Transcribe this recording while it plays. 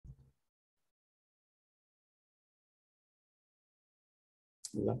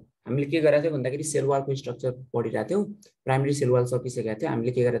ल हामीले के गरेका थियौं भन्दाखेरि सेल वालको स्ट्रक्चर पढिरहेका थियौं प्राइमरी सेल वाल सकिसकेका थियो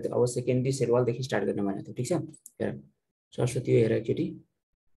हामीले के गरेका थियौं अब सेकेन्डरी सेल वाल देखि स्टार्ट गर्न भनेको थियो ठीक छ हेर सरस्वती हेर एकचोटी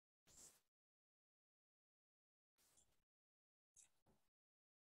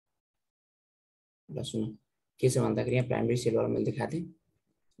ल सुन के छ भन्दाखेरि यहाँ प्राइमरी सेल वाल मैले देखाएको थिएँ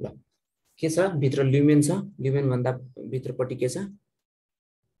ल के छ भित्र ल्युमेन छ ल्युमेन भन्दा भित्रपट्टि के छ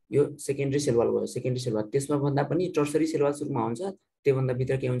यो सेकेन्डरी सेल वाल भयो सेकेन्डरी सेल वाल त्यसमा भन्दा पनि टर्सरी सेल वाल सुरुमा हुन्छ त्यो भन्दा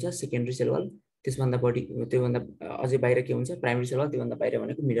भित्र के हुन्छ सेकेन्डरी सेल वाल त्यसभन्दा बढी त्यो भन्दा अझै बाहिर के हुन्छ प्राइमरी सेल वाल त्यो भन्दा बाहिर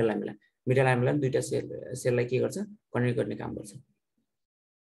भनेको मिडल ल्यामेला दुईटा सेललाई के गर्छ कनेक्ट गर्ने काम गर्छ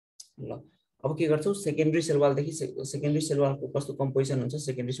ल अब के गर्छौ सेकेन्डरी सेल वाल देखि सेकेन्डरी सेल वालको कस्तो कम्पोजिसन हुन्छ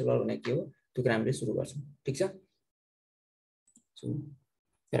सेकेन्डरी सेल वाल भनेको के हो त्यो कुरा हामीले सुरु गर्छौं ठीक छ सुन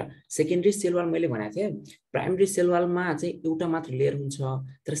र सेकेन्डरी सेल वाल मैले भनेको थिएँ प्राइमरी सेल वालमा चाहिँ एउटा मात्र लेयर हुन्छ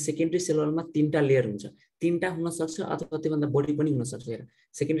तर सेकेन्डरी सेल वालमा तीनटा लेयर हुन्छ तीनटा हुन सक्छ अथवा त्योभन्दा बढी पनि हुन सक्छ हेर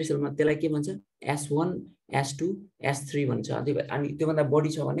सेकेन्डरी सेलमा त्यसलाई के भन्छ S1 S2 S3 भन्छ अनि त्योभन्दा बढी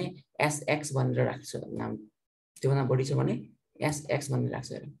छ भने SX भनेर राख्छ नाम त्योभन्दा बढी छ भने SX भनेर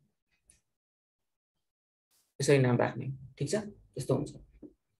राख्छ हेर यसरी नाम राख्ने ठीक छ त्यस्तो हुन्छ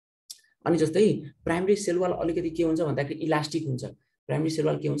अनि जस्तै प्राइमरी सेल वाल अलिकति के हुन्छ भन्दाखेरि इलास्टिक हुन्छ प्राइमरी सेल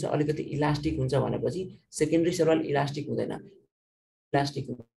वाल के हुन्छ अलिकति इलास्टिक हुन्छ भनेपछि सेकेन्डरी सेल वाल इलास्टिक हुँदैन इलास्टिक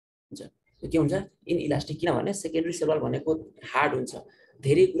हुन्छ के हुन्छ इन इलास्टिक किनभने सेकेन्डरी सेल वाल भनेको हार्ड हुन्छ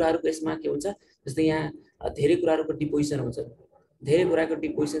धेरै कुराहरुको यसमा के हुन्छ जस्तै यहाँ धेरै कुराहरुको डिपोजिसन हुन्छ धेरै कुराको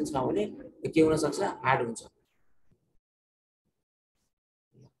डिपोजिसन छ भने के हुन सक्छ हार्ड हुन्छ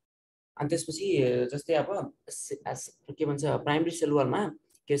अनि त्यसपछि जस्तै अब के भन्छ प्राइमरी सेल वालमा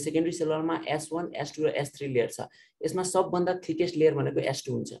के सेकेन्डरी सेल वालमा S1 S2 र S3 लेयर छ यसमा सबभन्दा थिकेस्ट लेयर भनेको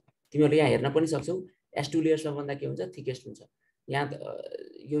S2 हुन्छ तिमीहरुले यहाँ हेर्न पनि सक्छौ S2 लेयर सबभन्दा के हुन्छ थिकेस्ट हुन्छ यहाँ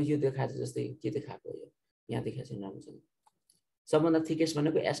यो देखाएको जस्तै के देखाएको यो यहाँ देखाएको छ राम्रोसँग सबभन्दा थिकेस्ट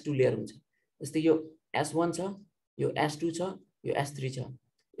भनेको S2 लेयर हुन्छ जस्तै यो S1 छ यो S2 छ यो S3 छ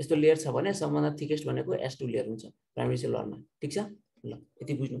यस्तो लेयर छ भने सबभन्दा थिकेस्ट भनेको S2 लेयर हुन्छ प्राइमरी सेल वालमा ठीक छ ल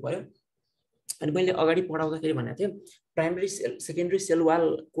यति बुझ्नु पर्यो अनि मैले अगाडि पढाउँदाखेरि भनेको थिएँ प्राइमरी सेकेन्डरी सेल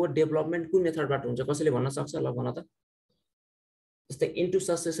वालको डेभलपमेन्ट कुन मेथडबाट हुन्छ कसैले भन्न सक्छ ल भन त जस्तै इन्टु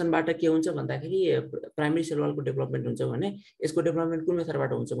सक्सेसनबाट के हुन्छ भन्दाखेरि प्राइमरी सेल वालको डेभलपमेन्ट हुन्छ भने यसको डेभलपमेन्ट कुन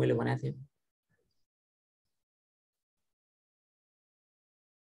मेथडबाट हुन्छ मैले भनेको थिएँ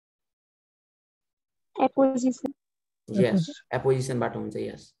एपोजिसन यस एपोजिसनबाट हुन्छ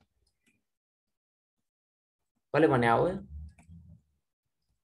यस कसले भने हो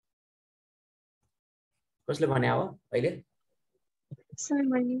कसले भने हो अहिले सर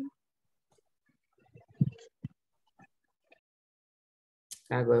मैले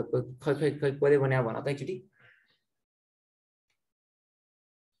कहाँ गयो खै कसले भने भन त एकचोटी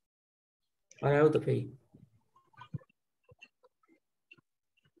अरे आऊ त फेरि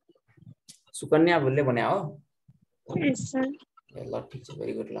सुकन्या बोलले भने हो यस सर ल ठीक छ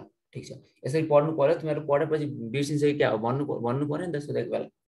भेरी गुड ल ठीक छ यसरी पढ्नु पर्यो तिमीहरु पढेपछि बिर्सिन्छ कि क्या हो भन्नु पर्यो नि त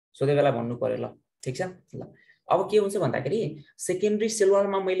सोधेको बेला भन्नु पर्यो ल ठीक छ ल अब के हुन्छ भन्दाखेरि सेकेन्डरी सेल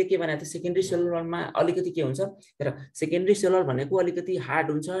वालमा मैले के भनेको थिएँ सेकेन्डरी सेल वालमा अलिकति के हुन्छ र सेकेन्डरी सेल वाल भनेको अलिकति हार्ड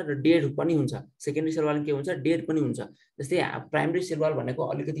हुन्छ र डेड पनि हुन्छ सेकेन्डरी सेल वाल के हुन्छ डेड पनि हुन्छ जस्तै प्राइमरी सेल वाल भनेको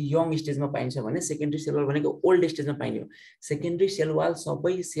अलिकति यङ स्टेजमा पाइन्छ भने सेकेन्डरी सेल वाल भनेको ओल्ड स्टेजमा पाइने हो सेकेन्डरी सेल वाल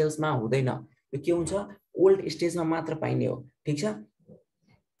सबै सेल्समा हुँदैन यो के हुन्छ ओल्ड स्टेजमा मात्र पाइने हो ठीक छ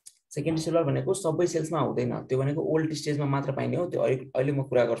सेकेन्डरी सेल वाल भनेको सबै सेल्समा हुँदैन त्यो भनेको ओल्ड स्टेजमा मात्र पाइने हो त्यो अहिले म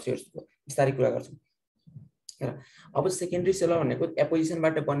कुरा गर्छु विस्तारै कुरा गर्छु अब सेकेन्डरी सेल वाल भनेको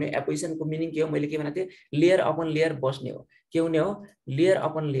एपोजिसनबाट बन्ने एपोजिसनको मिनिङ के हो मैले के भनेको थिएँ लेयर अपन लेयर बस्ने हो के हुने हो लेयर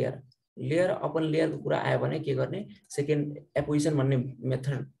अपन लेयरको कुरा आयो भने के गर्ने सेकेन्ड एपोजिसन भन्ने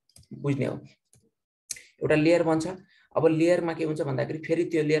मेथड बुझ्ने हो एउटा लेयर बन्छ अब लेयरमा के हुन्छ भन्दाखेरि फेरि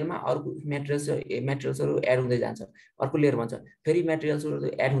त्यो लेयरमा अर्को मेटेरियल्सहरु एड हुँदै जान्छ अर्को लेयर बन्छ फेरि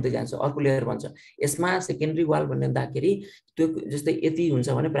मेटेरियल्सहरु एड हुँदै जान्छ अर्को लेयर बन्छ यसमा सेकेन्डरी वाल भन्दाखेरि त्यो जस्तै यति हुन्छ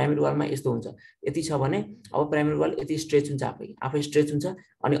भने प्राइमरी वालमा यस्तो हुन्छ यति छ भने अब प्राइमरी वाल यति स्ट्रेच हुन्छ आफै स्ट्रेच हुन्छ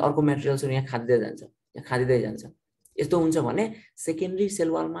अनि अर्को मेटेरियल्सहरु यहाँ खादिँदै जान्छ यस्तो हुन्छ भने सेकेन्डरी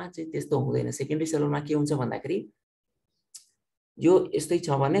सेल वालमा चाहिँ त्यस्तो हुँदैन सेकेन्डरी सेल वालमा के हुन्छ भन्दाखेरि यो यस्तै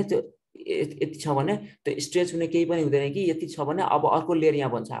छ भने त्यो यति छ भने त्यो स्ट्रेच हुने केही पनि हुँदैन कि यति छ भने अब अर्को लेयर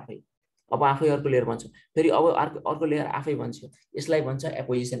यहाँ बन्छ आफै अर्को लेयर बन्छ फेरि अब अर्को लेयर आफै बन्छ यसलाई भन्छ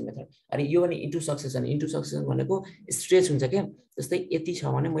एपोजिसन मेथड अनि यो भने इन्टु सक्सेसन भनेको स्ट्रेच हुन्छ के जस्तै यति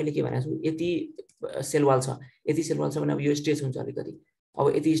छ भने मैले के भनेको छु यति सेल वाल छ भने अब यो स्ट्रेच हुन्छ अलिकति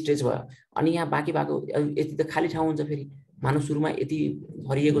अब यति स्ट्रेच भयो अनि यहाँ बाँकी भएको यति त खाली ठाउँ हुन्छ फेरि मानव सुरुमा यति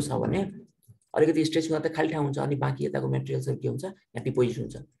भरिएको छ भने अलिकति स्ट्रेच हुँदा त खाली ठाउँ हुन्छ अनि बाँकी यताको मेटेरियल्सहरु के हुन्छ यहाँ डिपोजिट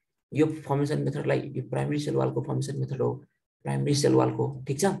हुन्छ यो फर्मेसन मेथडलाई यो प्राइमरी सेल वालको फर्मेसन मेथड हो प्राइमरी सेल वालको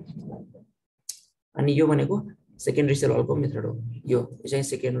ठीक छ। अनि यो भनेको सेकेन्डरी सेल वालको मेथड हो। यो चाहिँ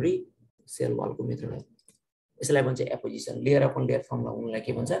सेकेन्डरी सेल वालको मेथड हो। यसलाई भन्छ एपोजिसन। लेयर अपन लेयर फर्ममा हुनुलाई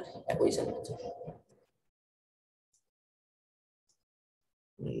के भन्छ? एपोजिसन भन्छ।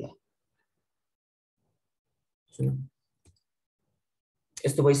 ल सुन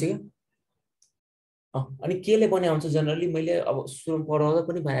यस्तो भइसक्यो। अनि केले बन्या हुन्छ जनरली मैले अब सुरुमा पढाउँदा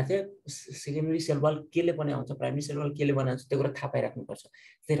पनि भनेको थिएँ सेकेन्डरी सेल वाल केले बन्या हुन्छ, प्राइमरी सेल वाल केले बन्या हुन्छ त्यो कुरा थाहा पाइराख्नुपर्छ।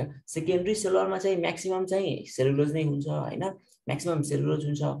 त्यही भएर सेकेन्डरी सेल वालमा चाहिँ म्याक्सिमम चाहिँ सेलुलोज नै हुन्छ हैन, म्याक्सिमम सेलुलोज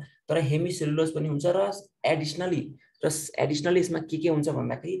हुन्छ, तर हेमी सेलुलोज पनि हुन्छ र एडिसनली यसमा के हुन्छ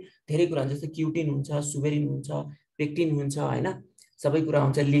भन्दाखेरि धेरै कुरा हुन्छ। जस्तै क्युटिन हुन्छ, सुबेरिन हुन्छ, पेक्टिन हुन्छ हैन, सबै कुरा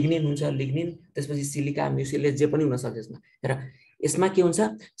हुन्छ, लिग्निन हुन्छ, लिग्निन त्यसपछि सिलिका म्युसिलेज जे पनि हुन सक्छ यसमा। र यसमा के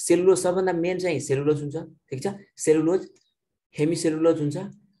हुन्छ सेलुलोज सबभन्दा मेन चाहिँ सेलुलोज हुन्छ ठीक छ। सेलुलोज हेमी सेलुलोज हुन्छ।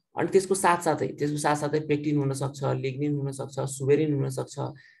 अनि त्यसको साथसाथै पेक्टिन हुन सक्छ, लिग्निन हुन सक्छ, सुबेरिन हुन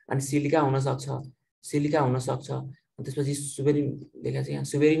सक्छ, अनि सिलिका हुन सक्छ, त्यसपछि सुबेरिन लेखा छ यहाँ,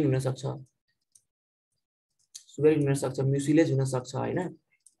 सुबेरिन हुन सक्छ, म्युसिलेज हुन सक्छ हैन,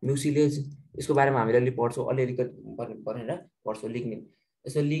 म्युसिलेज यसको बारेमा हामीले अलि पढ्छौँ, अलिअलि भनेर पढ्छौँ। लिग्निन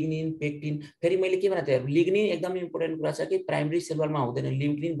यसो लिग्निन पेक्टिन। फेरि मैले के भनेको थिएँ लिग्निन एकदम इम्पोर्टेन्ट कुरा छ कि प्राइमरी सेल वालमा हुँदैन।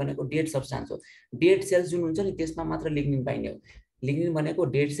 लिग्निन भनेको डेड सब्स्टान्स हो। डेड सेल्स जुन हुन्छ नि त्यसमा मात्र लिग्निन पाइने हो। लिग्निन भनेको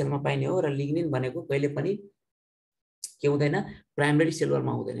डेड सेलमा पाइने हो र लिग्निन भनेको कहिले पनि के हुँदैन प्राइमरी सेल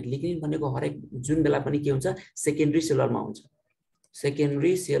वालमा हुँदैन। लिग्निन भनेको हरेक जुन बेला पनि के हुन्छ सेकेन्डरी सेल वालमा हुन्छ।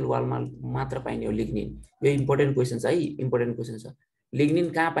 सेकेन्डरी सेल वालमा मात्र पाइने हो लिग्निन। यो इम्पोर्टेन्ट क्वेसन छ है, इम्पोर्टेन्ट क्वेसन छ। लिग्निन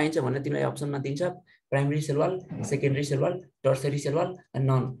कहाँ पाइन्छ भन्ने तिमीलाई अप्सनमा दिन्छ, primary cell wall, secondary cell wall, tertiary cell wall and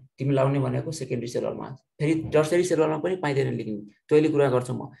non. तिमी लाउने भनेको सेकेन्डरी सेल वालमा। फेरि टर्सरी सेल वालमा पनि पाइँदैन लिग्निन, तैँले कुरा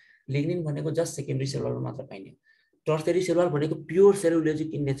गर्छु म। लिग्निन भनेको जस्ट सेकेन्डरी सेल वालमा मात्र पाइने। टर्सरी सेल वाल भनेको प्योर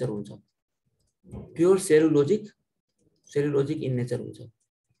सेलुलोजिक इन नेचर हुन्छ, प्योर सेलुलोजिक इन नेचर हुन्छ।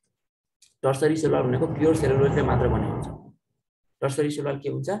 टर्सरी सेल वाल भनेको प्योर सेलुलोजले मात्र बने हुन्छ। टर्सरी सेल वाल के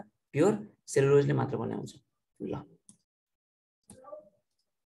हुन्छ प्योर सेलुलोजले मात्र बने हुन्छ। ल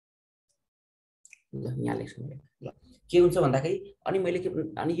यहाँ लेख्छु ल के हुन्छ भन्दाखेरि अनि मैले के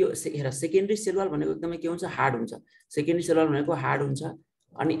अनि यो हेर सेकेन्डरी सेल वाल भनेको एकदमै के हुन्छ हार्ड हुन्छ। सेकेन्डरी सेल वाल भनेको हार्ड हुन्छ।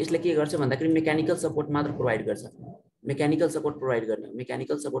 अनि यसले के गर्छ भन्दाखेरि मेकानिकल सपोर्ट मात्र प्रोभाइड गर्छ। मेकानिकल सपोर्ट प्रोभाइड गर्ने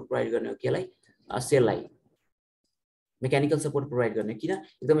हो केलाई सेललाई मेकानिकल सपोर्ट प्रोभाइड गर्ने। किन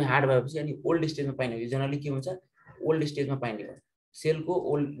एकदमै हार्ड भएपछि अनि ओल्ड स्टेजमा पाइने हो। जनरली के हुन्छ ओल्ड स्टेजमा पाइने हो। सेलको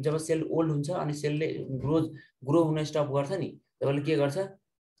ओल्ड जब सेल ओल्ड हुन्छ अनि सेलले ग्रो हुन स्टप गर्छ नि, त्यसले के गर्छ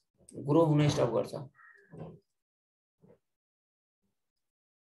ग्रो हुन स्टप गर्छ,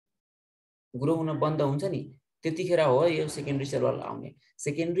 ग्रो हुन बन्द हुन्छ नि, त्यतिखेर हो यो सेकेन्डरी सेल वाल आउने।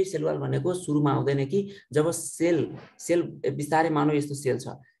 सेकेन्डरी सेल वाल भनेको सुरुमा आउँदैन कि जब सेल बिस्तारै मानव यस्तो सेल छ,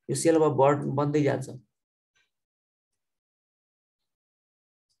 यो सेल अब बन्दै जान्छ,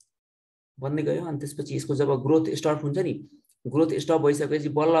 बन्दै गयो। अनि त्यसपछि यसको जब ग्रोथ स्टप हुन्छ नि, ग्रोथ स्टप भइसकेपछि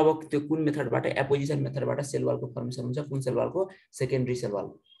बल्ल अब त्यो कुन मेथडबाट एपोजिसन मेथडबाट सेल वालको फर्मेसन हुन्छ। कुन सेल वालको सेकेन्डरी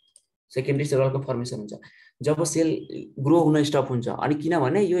सेल वालको फर्मेसन हुन्छ जब सेल ग्रो हुन स्टप हुन्छ। अनि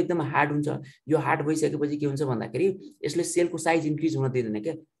किनभने यो एकदम हार्ड हुन्छ, यो हार्ड भइसकेपछि के हुन्छ भन्दाखेरि यसले सेलको साइज इन्क्रिज हुन दिँदैन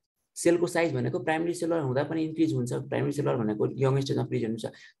क्या। सेलको साइज भनेको प्राइमरी सेल वाल हुँदा पनि इन्क्रिज हुन्छ, प्राइमरी सेल वाल भनेको यङ स्टेजमा फ्रिज हुन्छ।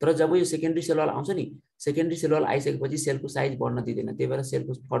 तर जब यो सेकेन्डरी सेल वाल आउँछ नि, सेकेन्डरी सेल वाल आइसकेपछि सेलको साइज बढ्न दिँदैन, त्यही भएर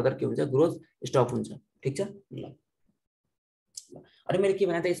सेलको फर्दर के हुन्छ ग्रोथ स्टप हुन्छ। ठिक छ ल। अनि मैले के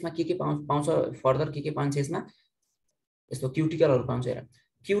भने त यसमा के पाउँछ फर्दर के पाउँछ यसमा यस्तो क्युटिकलहरु पाउँछ। हेर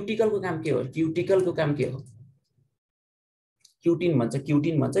क्युटिकलको काम के हो, क्युटिकलको काम के हो क्युटिन भन्छ,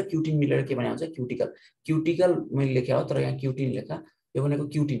 क्युटिन मिलेर के बनाउँछ क्युटिकल मैले लेखे हो तर यहाँ क्युटिन लेखा, यो भनेको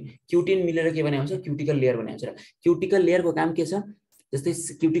क्युटिन मिलेर के बनाउँछ क्युटिकल लेयर बनाउँछ। र क्युटिकल लेयरको काम के छ, जस्तै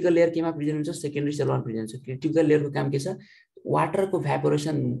क्युटिकल लेयर केमा प्रेजेन्ट हुन्छ सेकेन्डरी सेल वालमा प्रेजेन्ट हुन्छ। क्युटिकल लेयरको काम के छ वाटरको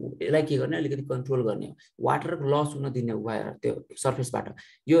भ्यापोरेसन यसलाई के गर्ने अलिकति कन्ट्रोल गर्ने हो, वाटरको लस हुन दिने भएर त्यो सर्फेसबाट।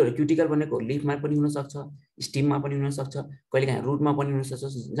 यो क्युटिकल भनेको लिफमा पनि हुन सक्छ, स्टिममा पनि हुन सक्छ, कहिलेकाहीँ रुटमा पनि हुन सक्छ,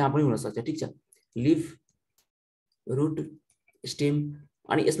 जहाँ पनि हुन सक्छ। ठिक छ लिफ रुट स्टेम।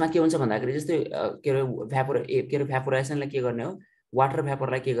 अनि यसमा के हुन्छ भन्दाखेरि जस्तै के अरे भ्यापोरेसनलाई के गर्ने हो, वाटर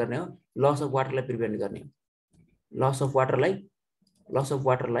भ्यापोरलाई के गर्ने हो, लस अफ वाटरलाई प्रिभेन्ट गर्ने हो, लस अफ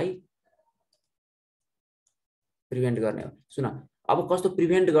वाटरलाई प्रिभेन्ट गर्ने हो। सुन अब कस्तो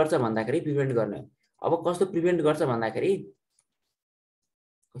प्रिभेन्ट गर्छ भन्दाखेरि प्रिभेन्ट गर्ने हो। अब कस्तो प्रिभेन्ट गर्छ भन्दाखेरि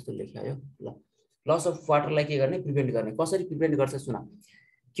कस्तो लेख्यो ल, लस अफ वाटरलाई के गर्ने प्रिभेन्ट गर्ने। कसरी प्रिभेन्ट गर्छ सुन,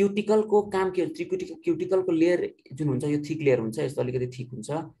 क्युटिकलको काम के हो, क्युटिकलको लेयर जुन हुन्छ यो थिक लेयर हुन्छ, यस्तो अलिकति थिक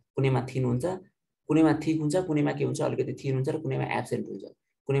हुन्छ, कुनैमा थिन हुन्छ, कुनैमा थिक हुन्छ, कुनैमा के हुन्छ अलिकति थिन हुन्छ र कुनैमा एब्सेन्ट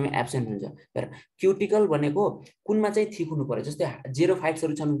हुन्छ। तर क्युटिकल भनेको कुनमा चाहिँ थिक हुनु पर्यो। जस्तै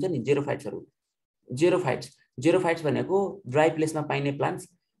जेरोफाइट्सहरु छन् हुन्छ नि, जेरोफाइट्स जेरोफाइट्स भनेको ड्राई प्लेसमा पाइने प्लान्ट्स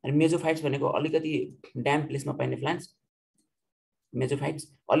अनि मेजोफाइट्स भनेको अलिकति ड्याम प्लेसमा पाइने प्लान्ट्स मेजोफाइट्स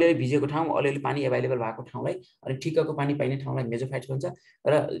अलिअलि भिजेको ठाउँ अलिअलि पानी एभाइलेबल भएको ठाउँलाई अनि ठिक्कको पानी पाइने ठाउँलाई मेजोफाइट्स भन्छ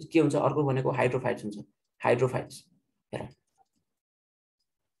र के हुन्छ अर्को भनेको हाइड्रोफाइट्स हुन्छ हाइड्रोफाइट्स हेर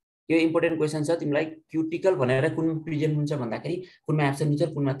यो इम्पोर्टेन्ट क्वेसन छ तिमीलाई क्युटिकल भनेर कुन प्रेजेन्ट हुन्छ भन्दाखेरि कुनमा एब्सेन्ट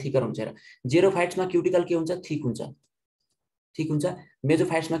हुन्छ कुनमा थिकर हुन्छ र जेरोफाइट्समा क्युटिकल के हुन्छ थिक हुन्छ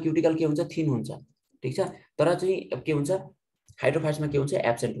मेजोफाइट्समा क्युटिकल के हुन्छ थिन हुन्छ ठीक छ तर चाहिँ के हुन्छ हाइड्रोफाइट्समा के हुन्छ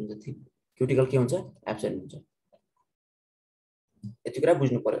एब्सेन्ट हुन्छ थिन क्युटिकल के हुन्छ एब्सेन्ट हुन्छ यति कुरा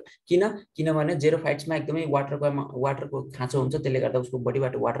बुझ्नु पर्यो किनभने जेरोफाइट्समा एकदमै वाटरको खाँचो हुन्छ त्यसले गर्दा उसको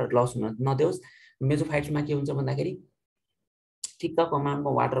बडीबाट वाटर लस हुन नदेओस् मेजोफाइट्समा के हुन्छ भन्दाखेरि ठिक्कको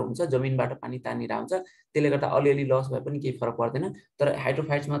अमाउन्टमा वाटर हुन्छ जमिनबाट पानी तानिरा हुन्छ त्यसले गर्दा अलिअलि लस भए पनि केही फरक पर्दैन तर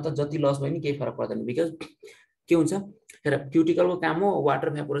हाइड्रोफाइट्समा त जति लस भए पनि केही फरक पर्दैन बिकज के हुन्छ हेर क्युटिकलको काम हो वाटर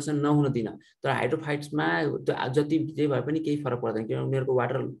भ्यापोरेसन नहुन दिन तर हाइड्रोफाइट्समा जति जे भए पनि केही फरक पर्दैन किनभने उनीहरूको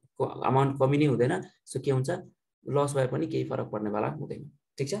वाटरको अमाउन्ट कमी नै हुँदैन सो के हुन्छ लस भए पनि केही फरक पर्नेवाला हुँदैन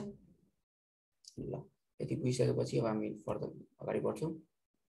ठीक छ ल यति बुझिसकेपछि अब हामी फर्दर अगाडि बढ्छौँ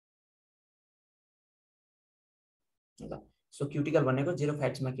ल सो क्युटिकल भनेको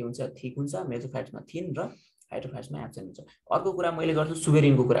जेरोफाइट्समा के हुन्छ थिक हुन्छ मेजोफाइट्समा थिन र हाइड्रोफाइट्समा एब्सेन्ट हुन्छ अर्को कुरा मैले गर्छु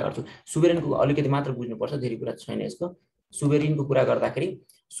सुबेरिनको कुरा गर्छु सुबेरिनको अलिकति मात्र बुझ्नुपर्छ धेरै कुरा छैन यसको सुबेरिनको कुरा गर्दाखेरि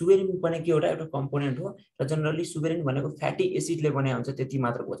सुबेरिन पनि के एउटा कम्पोनेन्ट हो र जनरली सुबेरिन भनेको फ्याटी एसिडले बने हुन्छ त्यति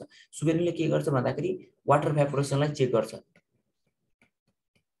मात्र बुझ्छ सुबेरिनले के गर्छ भन्दाखेरि वाटर भ्यापोरेसनलाई चेक गर्छ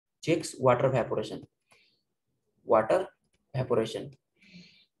चेक्स वाटर भ्यापोरेसन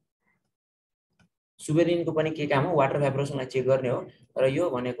सुबेरिनको पनि के काम हो वाटर भ्यापोरेसनलाई चेक गर्ने हो र यो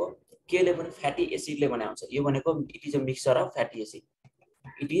भनेको केले पनि फ्याटी एसिडले बनाएको हुन्छ यो भनेको it is a mixture of fatty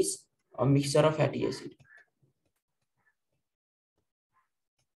acid it is a mixture of fatty acid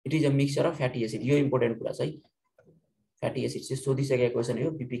it is a mixture of fatty acid यो इम्पोर्टेन्ट कुरा छ है फ्याटी एसिड चाहिँ सोधिसकेको क्वेसन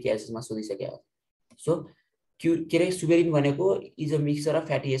हो बीपीके एसिडमा सोधिसकेको सो के रे सुबेरिन भनेको is a mixture of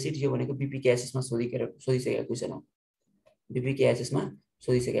fatty acid यो भनेको बीपीके एसिडमा सोधिसकेको क्वेसन हो बीपीके एसिडमा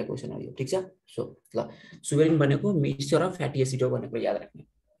सोधिसकेको क्वेसन हो यो ठीक छ सो ल सुबेरिन भनेको मिक्सचर अफ फ्याटी एसिड हो भनेको याद राख्ने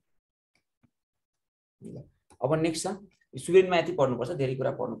अब नेक्स्ट छ सुबेरिनमा यति पढ्नुपर्छ धेरै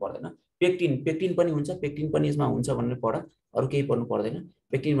कुरा पढ्नु पर्दैन पेक्टिन पनि हुन्छ पेक्टिन पनि यसमा हुन्छ भनेर पढ अरु केही पढ्नु पर्दैन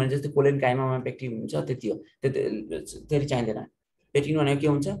पेक्टिन भने जस्तै कोलेन काइमामा पेक्टिन हुन्छ त्यति हो त्यति चाहिँदैन पेक्टिन भनेको के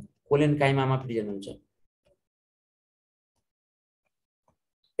हुन्छ कोलेन काइमामा प्रेजेन्ट हुन्छ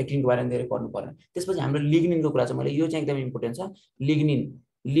पेक्टिनको बारेमा धेरै पढ्नु पर्दैन त्यसपछि हाम्रो लिग्निनको कुरा छ मैले यो चाहिँ एकदम इम्पोर्टेन्ट छ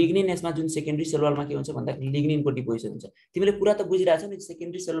लिग्निन यसमा जुन सेकेन्डरी सेलुलरमा के हुन्छ भन्दाखेरि लिग्निनको डिपोजिसन हुन्छ तिमीले कुरा त बुझिरहेछौ नि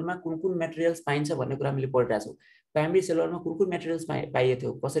सेकेन्डरी सेलुलरमा कुन मेटेरियल्स पाइन्छ भन्ने कुरा हामीले पढिरहेछौ प्राइमरी सेलुलरमा कुन मेटेरियल्स पाइएको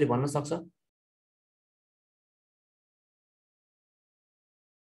थियो कसरी भन्न सक्छ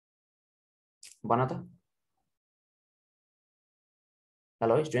भन त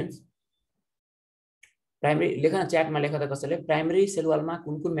हेलो स्टुडेन्ट्स प्राइमरी लेख न च्याटमा लेख त कसैले प्राइमरी सेलुलमा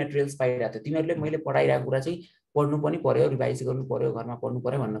कुन मेटेरियल्स पाइरहेको थियो तिमीहरूले मैले पढाइरहेको कुरा चाहिँ पढ्नु पनि पर्यो रिभाइज गर्नु पर्यो घरमा पढ्नु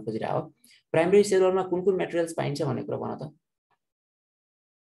पर्यो भन्न खोजिरहेको हो प्राइमरी सेलुलमा कुन मेटेरियल्स पाइन्छ भन्ने कुरा भन त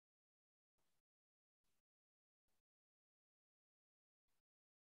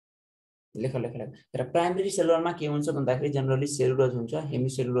लेख र प्राइमरी सेलुलरमा के हुन्छ भन्दाखेरि जनरली सेलुलोज हुन्छ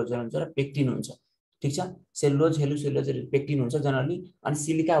हेमिसेलुलोज हुन्छ र पेक्टिन हुन्छ ठीक छ सेलुलोज हेमिसेलुलोज पेक्टिन हुन्छ जनरली अनि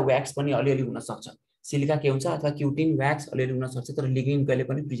सिलिका व्याक्स पनि अलिअलि हुन सक्छ सिलिका के हुन्छ अथवा क्युटिन व्याक्स अलिअलि हुन सक्छ तर लिग्निन कहिले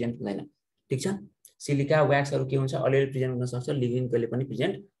पनि प्रेजेन्ट हुँदैन ठीक छ सिलिका व्याक्सहरु के हुन्छ अलिअलि प्रेजेन्ट हुन सक्छ लिग्निन कहिले पनि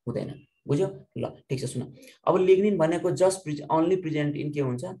प्रेजेन्ट हुँदैन बुझ्यो ल ठीक छ सुन अब लिग्निन भनेको जस्ट ओन्ली प्रेजेन्ट इन के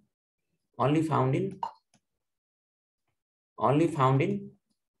हुन्छ only found in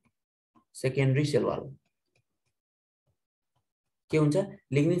secondary cellular के हुन्छ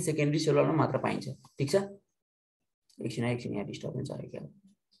लिग्निन सेकेन्डरी सेलुलरमा मात्र पाइन्छ ठीक छ एकछिन यहाँ डिस्टर्बेन्स आयो क्या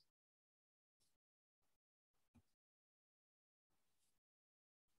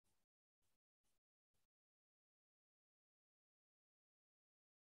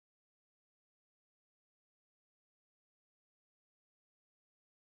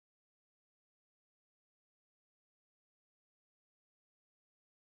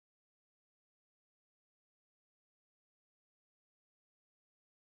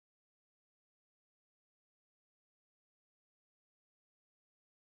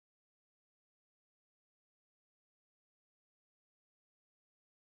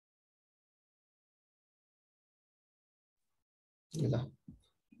ल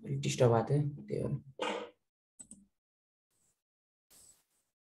डिस्टर्ब आथे त्यही हो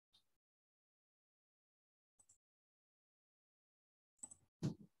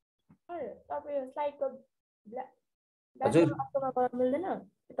तपाईं स्लाइडको हजुर ब्याकग्राउन्ड अटोमा गर्न मिल्दैन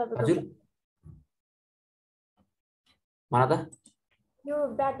तपाईको हजुर भन त यो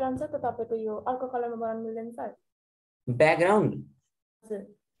ब्याकग्राउन्ड छ त तपाईको यो अर्को कलरमा बनाउन मिल्दैन सर ब्याकग्राउन्ड हजुर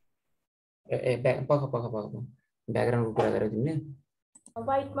पख ब्याकग्राउन्डको कुरा गरेर तिमीले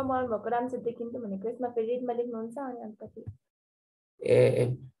व्हाइटमा बनाउनु भएको राम्रो देखिन्छ भनेको यसमा फेरि रेडमा लेख्नुहुन्छ अनि अलिकति ए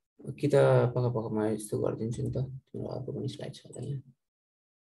कि त पख म यस्तो गरिदिन्छु नि त तिम्रो अर्को पनि स्लाइड छ होला यहाँ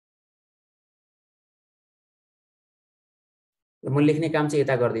म लेख्ने काम चाहिँ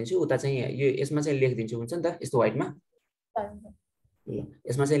यता गरिदिन्छु उता चाहिँ यो यसमा चाहिँ लेखिदिन्छु हुन्छ नि त यस्तो व्हाइटमा ल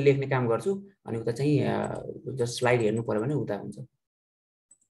यसमा चाहिँ लेख्ने काम गर्छु अनि उता चाहिँ जस्ट स्लाइड हेर्नु पर्यो भने उता हुन्छ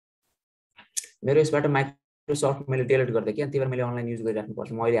मेरो यसबाट माइक्रोसफ्ट मैले डिलिट गर्दै कि त्यही भएर मैले अनलाइन युज गरिराख्नु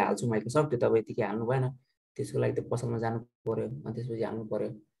पर्छ म अहिले हाल्छु माइक्रोसफ्ट त्यो तपाईँ यतिकै हाल्नु भएन त्यसको लागि त पसलमा जानु पर्यो अनि त्यसपछि हाल्नु पर्यो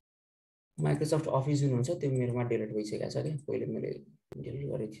माइक्रोसफ्ट अफिस जुन हुन्छ त्यो मेरोमा डिलिट भइसकेको छ कि पहिले मैले डिलिट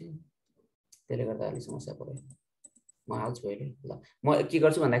गरेको थिएँ त्यसले गर्दा अलिक समस्या पर्यो म हाल्छु अहिले ल म के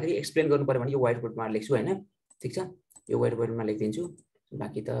गर्छु भन्दाखेरि एक्सप्लेन गर्नु पर्यो भने यो व्हाइट बोर्डमा लेख्छु हैन ठीक छ यो व्हाइट बोर्डमा लेखिदिन्छु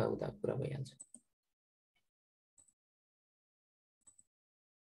बाँकी त उता कुरा भइहाल्छ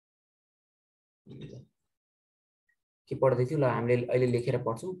के पढ्दै थियो ल हामीले अहिले लेखेर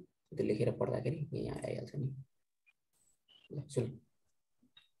पढ्छौँ त्यो लेखेर पढ्दाखेरि यहाँ आइहाल्छ नि ल सुन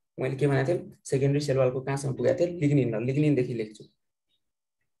मैले के भनेको थिएँ सेकेन्डरी सेलवालको कहाँसम्म पुगेको थिएँ लिग्निनदेखि लेख्छु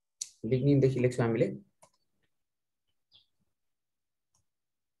लिग्निनदेखि लेख्छु हामीले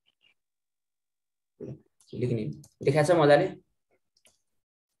लिग्निन देखाएको छ मजाले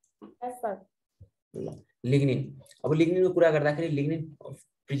ल लिग्निन अब लिग्निनको कुरा गर्दाखेरि lignin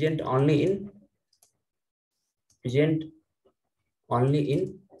present only in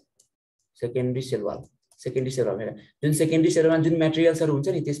secondary cell wall हेर जुन सेकेन्डरी सेलमा जुन मटेरियल्सहरु हुन्छ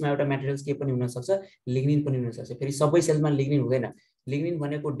नि त्यसमा एउटा मटेरियल्स के पनि हुन सक्छ लिग्निन पनि हुन सक्छ फेरि सबै सेलमा लिग्निन हुँदैन लिग्निन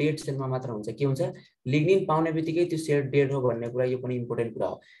भनेको डेड सेलमा मात्र हुन्छ के हुन्छ लिग्निन पाउने बित्तिकै त्यो सेल डेड हो भन्ने कुरा यो पनि इम्पोर्टेन्ट कुरा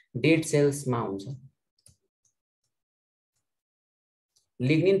हो डेड सेल्समा हुन्छ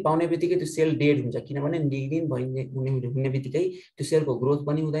लिग्निन पाउने बित्तिकै त्यो सेल डेड हुन्छ किनभने लिग्निन हुने बित्तिकै त्यो सेलको ग्रोथ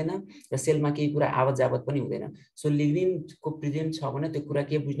पनि हुँदैन र सेलमा केही कुरा आवत जावत पनि हुँदैन सो लिग्निनको प्रेजेन्ट छ भने त्यो कुरा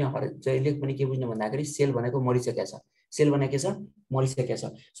के बुझ्ने जहिले पनि के बुझ्ने भन्दाखेरि सेल भनेको मरिसकेको छ सेल भनेको के छ मरिसकेको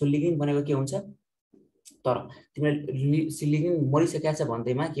छ सो लिग्निन भनेको के हुन्छ तर तिमीले लिग्निन मरिसकेको छ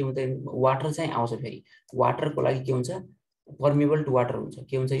भन्दैमा के हुन्छ वाटर चाहिँ आउँछ फेरि वाटरको लागि के हुन्छ पर्मिएबल टु वाटर हुन्छ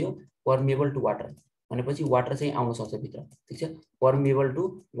के हुन्छ यो पर्मिएबल टु वाटर भनेपछि वाटर चाहिँ आउन सक्छ भित्र ठीक छ पर्मिएबल टु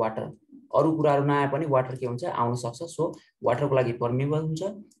वाटर अरु कुराहरु नआए पनि वाटर के हुन्छ आउन सक्छ सो वाटरको लागि पर्मिएबल हुन्छ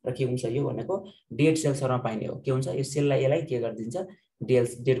र के हुन्छ यो भनेको डेड सेल्सहरुमा पाइने हो के हुन्छ यो सेललाई यसलाई के गरिदिन्छ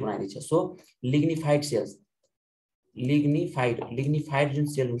डेड बनाइदिन्छ सो लिग्निफाइड सेल्स लिग्निफाइड जुन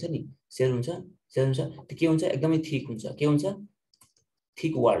सेल हुन्छ नि सेल हुन्छ त्यो के हुन्छ एकदमै थिक हुन्छ के हुन्छ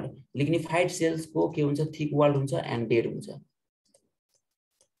थिक वाल्ड लिग्निफाइड सेल्सको के हुन्छ थिक वाल्ड हुन्छ एन्ड डेड हुन्छ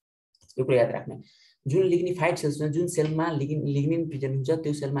यो कुरा याद राख्नु जुन लिग्निफाइड सेल्स हुन्छ जुन सेलमा लिग्निन प्रेजेन्ट हुन्छ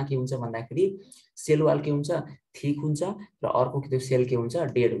त्यो सेलमा के हुन्छ भन्दाखेरि सेल वाल के हुन्छ थिक हुन्छ र अर्को त्यो सेल के हुन्छ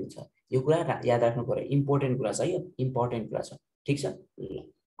डेड हुन्छ यो कुरा याद राख्नु पर्यो इम्पोर्टेन्ट कुरा छ यो इम्पोर्टेन्ट कुरा छ ठीक छ ल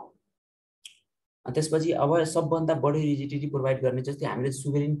त्यसपछि अब सबभन्दा बढी रिजिडिटी प्रोभाइड गर्ने जस्तै हामीले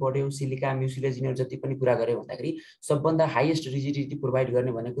सुबेरिन पढ्यौ सिलिका म्युसिलेज यिनीहरु जति पनि कुरा गर्यो भन्दाखेरि सबभन्दा हाईएस्ट रिजिडिटी प्रोभाइड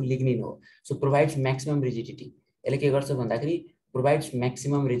गर्ने भनेको लिग्निन हो सो प्रोभाइड्स म्याक्सिमम रिजिडिटी यसले के गर्छ भन्दाखेरि प्रोभाइड्स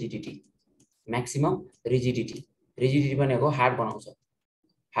म्याक्सिमम रिजिडिटी रिजिडिटी भनेको हार्ड बनाउँछ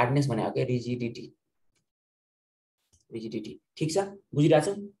हार्डनेस भनेको के रिजिडिटी ठीक छ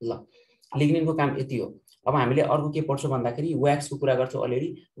बुझिरहेछौ ल लिग्निनको काम यति हो अब हामीले अर्को के पढ्छौं भन्दाखेरि व्याक्सको कुरा गर्छौं अलरेडी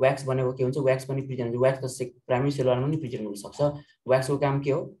व्याक्स भनेको के हुन्छ व्याक्स पनि प्रेजेन्ट हुन्छ व्याक्स त प्राइमरी सेलवालमा पनि प्रेजेन्ट हुन सक्छ व्याक्सको काम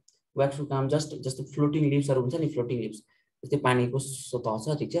के हो व्याक्सको काम जस्तो फ्लोटिङ लिभ्सहरु हुन्छ नि फ्लोटिङ लिभ्स जस्तै पानीको सतह छ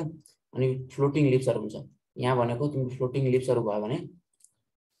ठीक छ अनि फ्लोटिङ लिभ्सहरु हुन्छ यहाँ भनेको तिम्रो फ्लोटिङ लिभ्सहरु भयो भने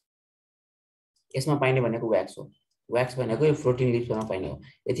यसमा पाइने भनेको व्याक्स हो व्याक्स भनेको यो फ्लोटिङ लिभ्समा पाइने हो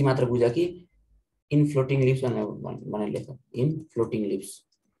यति मात्र बुझ कि इन फ्लोटिङ लिभ्स भनेर लेख इन फ्लोटिङ लिभ्स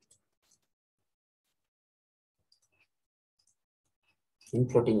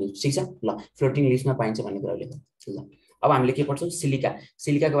ठीक छ ल फ्लोटिङ लिभ्समा पाइन्छ भन्ने कुरा लेख ल अब हामीले के पढ्छौं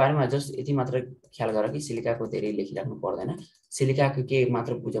सिलिकाको बारेमा जस्ट यति मात्र ख्याल गर कि सिलिकाको धेरै लेखिराख्नु पर्दैन सिलिकाको के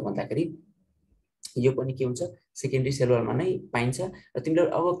मात्र बुझ भन्दाखेरि यो पनि के हुन्छ सेकेन्डरी सेलवालमा नै पाइन्छ र तिमीले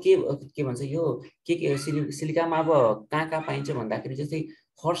अब के भन्छ यो के सिलिकामा अब कहाँ पाइन्छ भन्दाखेरि जस्तै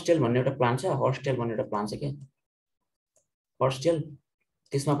हर्स्टेल भन्ने एउटा प्लान्ट छ के हर्स्टेल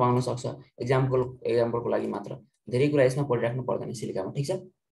त्यसमा पाउन सक्छ एक्जाम्पलको लागि मात्र धेरै कुरा यसमा पढिराख्नु पर्दैन सिलिकामा ठीक छ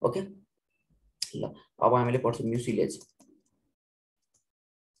ओके ल अब हामीले पढ्छौं म्युसिलेज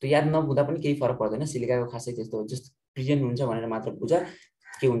त्यो याद नहुँदा पनि केही फरक पर्दैन सिलिकाको खासै त्यस्तो जस्ट प्रेजेन्ट हुन्छ भनेर मात्र बुझ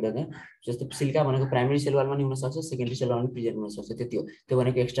के हुन्छ त जस्तो सिलिका भनेको प्राइमरी सेल वालमा नि हुन सक्छ सेकेन्डरी सेल वालमा नि प्रेजेन्ट हुन सक्छ त्यति हो त्यो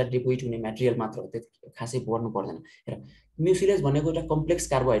भनेको एक्स्ट्रा डिपोजिट हुने मटेरियल मात्र हो त्यो खासै पढ्नु पर्दैन हेर म्युसिलेज भनेको एउटा कम्प्लेक्स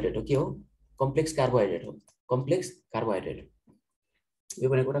कार्बोहाइड्रेट हो के हो कम्प्लेक्स कार्बोहाइड्रेट हो कम्प्लेक्स कार्बोहाइड्रेट यो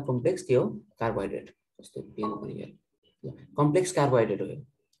भनेको एउटा कम्प्लेक्स के हो कार्बोहाइड्रेट जस्तो पेन पनि हेर कम्प्लेक्स कार्बोहाइड्रेट हो यो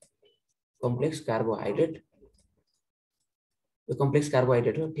कम्प्लेक्स कार्बोहाइड्रेट यो कम्प्लेक्स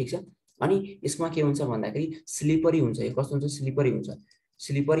कार्बोहाइड्रेट हो ठीक छ अनि यसमा के हुन्छ भन्दाखेरि स्लिपरी हुन्छ यो कस्तो हुन्छ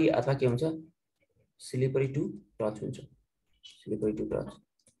स्लिपरी अथवा के हुन्छ स्लिपरी टु टच हुन्छ स्लिपरी टु टच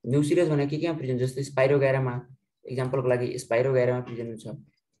म्युसिलेज भनेको केमा प्रेजेन्ट जस्तै स्पाइरोगायरामा एक्जाम्पलको लागि स्पाइरोगायरामा प्रेजेन्ट हुन्छ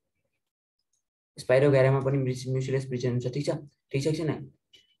स्पाइरोगायरामा पनि म्युसिलेज प्रेजेन्ट हुन्छ ठीक छ कि छैन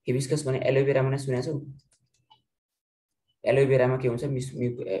हिबिस्कस भने एलोभेरामा नै सुनेको छौ एलोभेरामा के हुन्छ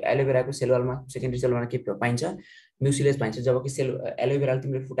एलोभेराको सेल वालमा सेकेन्डरी सेल वालमा के पाइन्छ म्युसिलेज पाइन्छ जबकि सेल एलोभेरा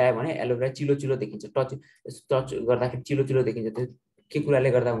तिमीले फुटायो भने एलोभेरा चिलो देखिन्छ टच गर्दाखेरि चिलो देखिन्छ त्यो के कुराले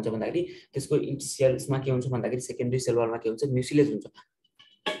गर्दा हुन्छ भन्दाखेरि त्यसको सेल्समा के हुन्छ भन्दाखेरि सेकेन्डरी सेल वालमा के हुन्छ म्युसिलेज हुन्छ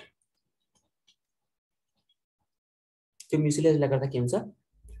त्यो म्युसिलेजले गर्दा के हुन्छ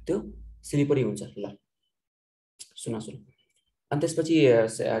त्यो स्लिपरी हुन्छ ल सुन अनि त्यसपछि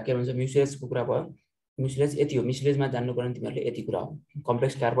के भन्छ म्युसिलेजको कुरा भयो म्युसिलेज यति हो म्युसिलेजमा जान्नु पर्ने तिमीहरूले यति कुरा हो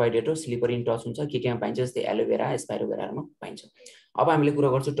कम्प्लेक्स कार्बोहाइड्रेट हो स्लिपरी इन टच हुन्छ केमा पाइन्छ जस्तै एलोभेरा स्पाइरोगायरामा पाइन्छ अब हामीले कुरा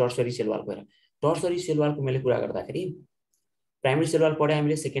गर्छौँ टर्सरी सेल वालको हेर टर्सरी सेल वालको मैले कुरा गर्दाखेरि प्राइमरी सेल वाल पढ्यो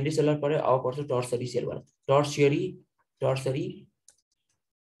हामीले सेकेन्डरी सेल वाल पढ्यो अब पढ्छौँ tertiary cell wall tertiary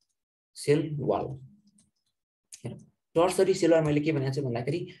cell wall tertiary cell wall मैले के भनेको छु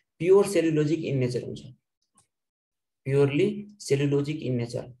भन्दाखेरि प्योर सेलुलोजिक इन नेचर हुन्छ प्योरली सेलुलोजिक इन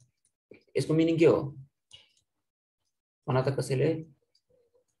नेचर यसको मिनिङ के हो भन त कसैले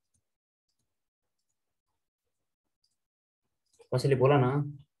बोला न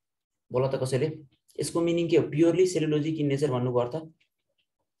बोला त कसैले यसको मिनिङ के हो प्योरली सेलुलोजिक इन नेचर भन्नुको अर्थ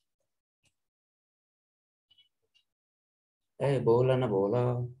ए बोला न बोला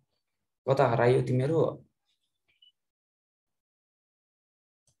कता हरायो तिमीहरू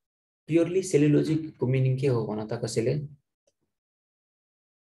प्योरली सेलुलोजिक को मिनिङ के हो भन त कसैले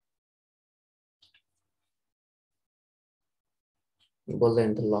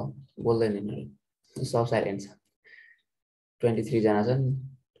बोल्दैन त ल बोल्दैन सब साइलेन्ट छ 23 जना छन्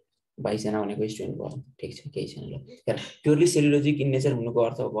 22 जना भनेको स्टुडेन्ट भयो ठीक छ केही छैन ल हेर प्योरली सेलुलोजिक इन नेचर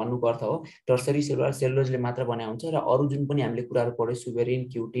भन्नुको अर्थ हो टर्सरी सेलुलोजले मात्र बनाएको हुन्छ र अरु जुन पनि हामीले कुराहरु पढ्यौ सुबेरिन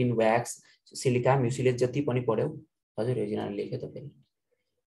क्युटिन व्याक्स सिलिका म्युसिलेज जति पनि पढ्यौ हजुर योजनाले लेख्यो त फेरि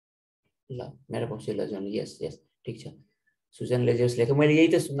ल मेरो पक्षले जन यस ठीक छ सुजनले जस लेख्यो मैले यही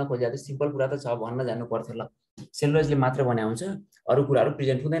त सुन्न खोजेको थिएँ सिम्पल कुरा त छ भन्न जान्नु पर्थ्यो ल सेलुलोजले मात्र बनाएको हुन्छ अरु कुराहरु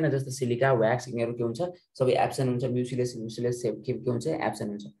प्रेजेन्ट हुँदैन जस्तो सिलिका व्याक्स यिनीहरु के हुन्छ सबै एब्सेन्ट हुन्छ म्युसिलेज के हुन्छ एब्सेन्ट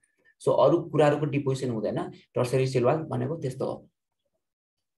हुन्छ सो अरु कुराहरुको डिपोजिसन हुँदैन टर्सरी सेल वाल भनेको त्यस्तो हो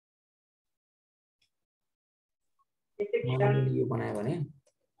मैले यो बनाए भने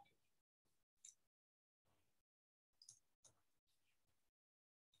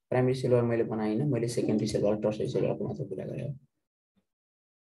प्राइमरी सेल वाल मैले बनाइन मैले secondary cell wall tertiary sale वालको मात्र कुरा गरे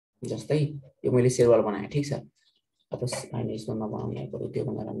जस्तै यो मैले सेल वाल बनाए ठीक छ अब हैन यसमा नबनाउने पर्यो त्यो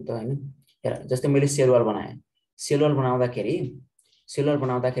भनेर त हैन हेर जस्तै मैले सेल वाल बनाए सेल वाल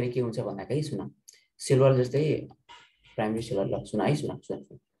बनाउँदाखेरि के हुन्छ भन्दाखेरि सुन सेल वाल जस्तै प्राइमरी सेल वाल ल सुन है सुन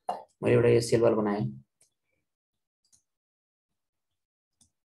मैले एउटा यो सेल वाल बनाए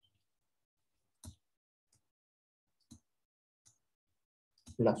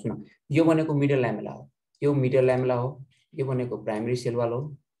ल सुन यो भनेको मिडल ल्यामेला हो यो भनेको प्राइमरी सेल वाल हो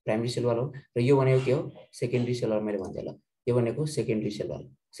र यो भनेको के हो सेकेन्डरी सेल वाल मैले भन्दै ल यो भनेको सेकेन्डरी सेल वाल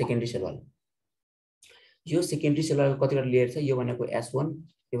यो सेकेन्डरी सेल वालको कतिवटा लेयर छ यो भनेको S1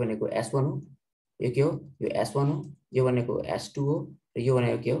 यो भनेको S1 हो यो के हो यो S1 हो यो भनेको S2 हो र यो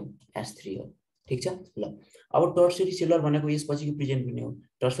भनेको के हो S3 हो ठीक छ ल अब टर्सरी सेल वाल भनेको यसपछि प्रेजेन्ट हुने हो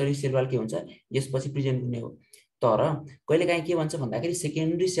टर्सरी सेल वाल के हुन्छ यसपछि प्रेजेन्ट हुने हो तर कहिलेकाहीँ के भन्छ भन्दाखेरि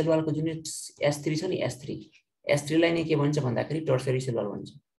सेकेन्डरी सेल वालको जुन S3 छ नि S3 लाई नै के भन्छ भन्दाखेरि टर्सरी सेल वाल भन्छ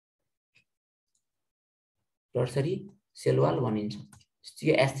टर्सरी सेल वाल भनिन्छ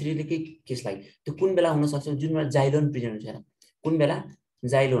यो S3 ले के केसलाई त्यो कुन बेला हुन सक्छ जुन बेला जाइलोन प्रेजेन्ट हुन्छ कुन बेला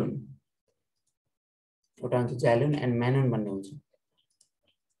जाइलोन एउटा हुन्छ जाइलोन एन्ड म्यानन भन्ने हुन्छ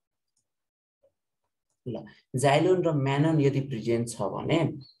ल जाइलोन र म्यानन यदि प्रेजेन्ट छ भने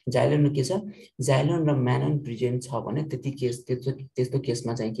जाइलोन के छ जाइलोन र म्यानन प्रेजेन्ट छ भने त्यस्तो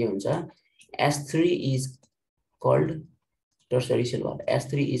केसमा चाहिँ के हुन्छ S3 is called tertiary cell wall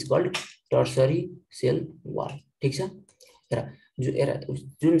S3 is called tertiary cell wall ठीक छ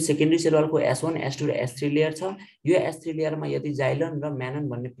जुन सेकेन्डरी सेल वालको S1 S2 र S3 लेयर छ यो S3 लेयरमा यदि जाइलोन र म्यानन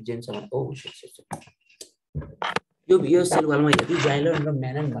भन्ने प्रेजेन्ट छ भने यो सेल वालमा यदि जाइलोन र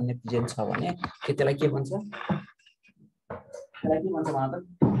म्यानन भन्ने प्रेजेन्ट छ भने त्यसलाई के भन्छ? त्यसलाई के भन्छ भन त?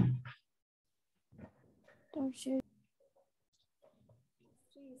 Tertiary.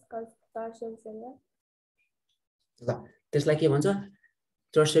 Tertiary cell wall. ल त्यसलाई के भन्छ?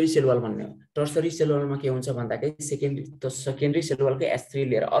 टर्सरी सेल वाल भन्ने हो। टर्सरी सेल वालमा के हुन्छ भन्दाखेरि सेकेन्डरी सेल वालको S3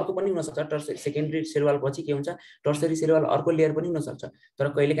 लेयर अर्को पनि हुन सक्छ। टर्सरी सेकेन्डरी सेल वाल पछि के हुन्छ? टर्सरी सेल वाल अर्को लेयर पनि हुन सक्छ।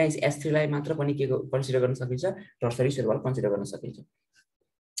 तर कहिलेकाहीँ S3 लाई मात्र पनि के कन्सिडर गर्न सकिन्छ? टर्सरी सेल वाल कन्सिडर गर्न सकिन्छ।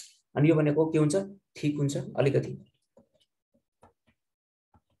 अनि यो भनेको के हुन्छ? थिक हुन्छ, अलिकति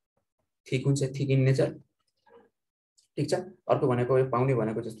थिक हुन्छ, थिक इन नेचर। ठीक छ। अर्को भनेको यो पाउने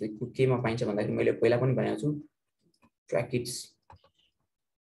भनेको जस्तै केमा पाइन्छ भन्दाखेरि मैले पहिला पनि भनेको छु,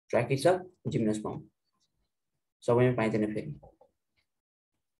 ट्र्याकिट्स अफ जिम्नोस्पर्म सबैमा पाइँदैन फेरि।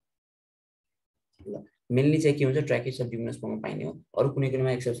 ल मेनली चाहिँ के हुन्छ? ट्र्याकिट्स अफ जिम्नोस्पर्ममा पाइने हो। अरु कुनै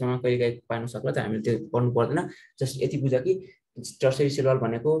कुनैमा एक्सेप्सनमा कहिलेकाहीँ पाउन सक्ला, त हामीले त्यो पढ्नु पर्दैन। जस्ट यति बुझ कि टर्सरी सेल वाल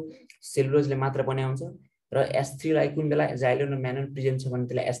भनेको सेलुलोजले मात्र बन्या हुन्छ र S3 लाई कुन बेला जाइलोन र म्यानन प्रेजेन्ट छ भने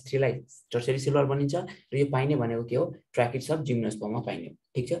त्यसलाई S3 लाई टर्सरी सेल वाल बनिन्छ र यो पाइने भनेको के हो? ट्र्याकिट्स अफ जिम्नोस्पर्ममा पाइने हो।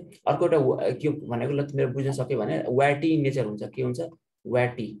 ठीक छ। अर्को एउटा के भनेको ल तिमीले बुझ्न सक्यो भने वाटी इन नेचर हुन्छ। के हुन्छ?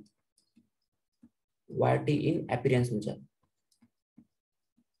 वाटी इन एपियरेन्स हुन्छ।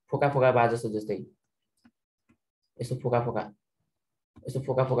 फोका फोका बा जस्तै यस्तो फोका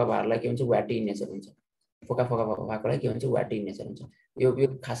फोका बारलाई के हुन्छ? वाटी इन नेचर हुन्छ। फोका फोका भएकोलाई के हुन्छ? वाटी इन नेचर हुन्छ। यो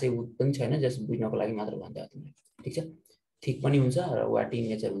खासै पनि छैन, जस्ट बुझ्नको लागि मात्र भन्दै हो तिमीले। ठीक छ। थिक पनि हुन्छ र वाटी इन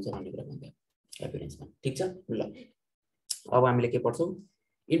नेचर हुन्छ भन्ने कुरा भन्दै हो एपियरेन्समा। ठीक छ। ल अब हामीले के पढ्छौँ?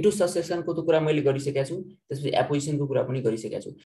 इन्टु ससेसनको त कुरा मैले गरिसकेको छु, त्यसपछि एपोजिसनको कुरा पनि गरिसकेको छु।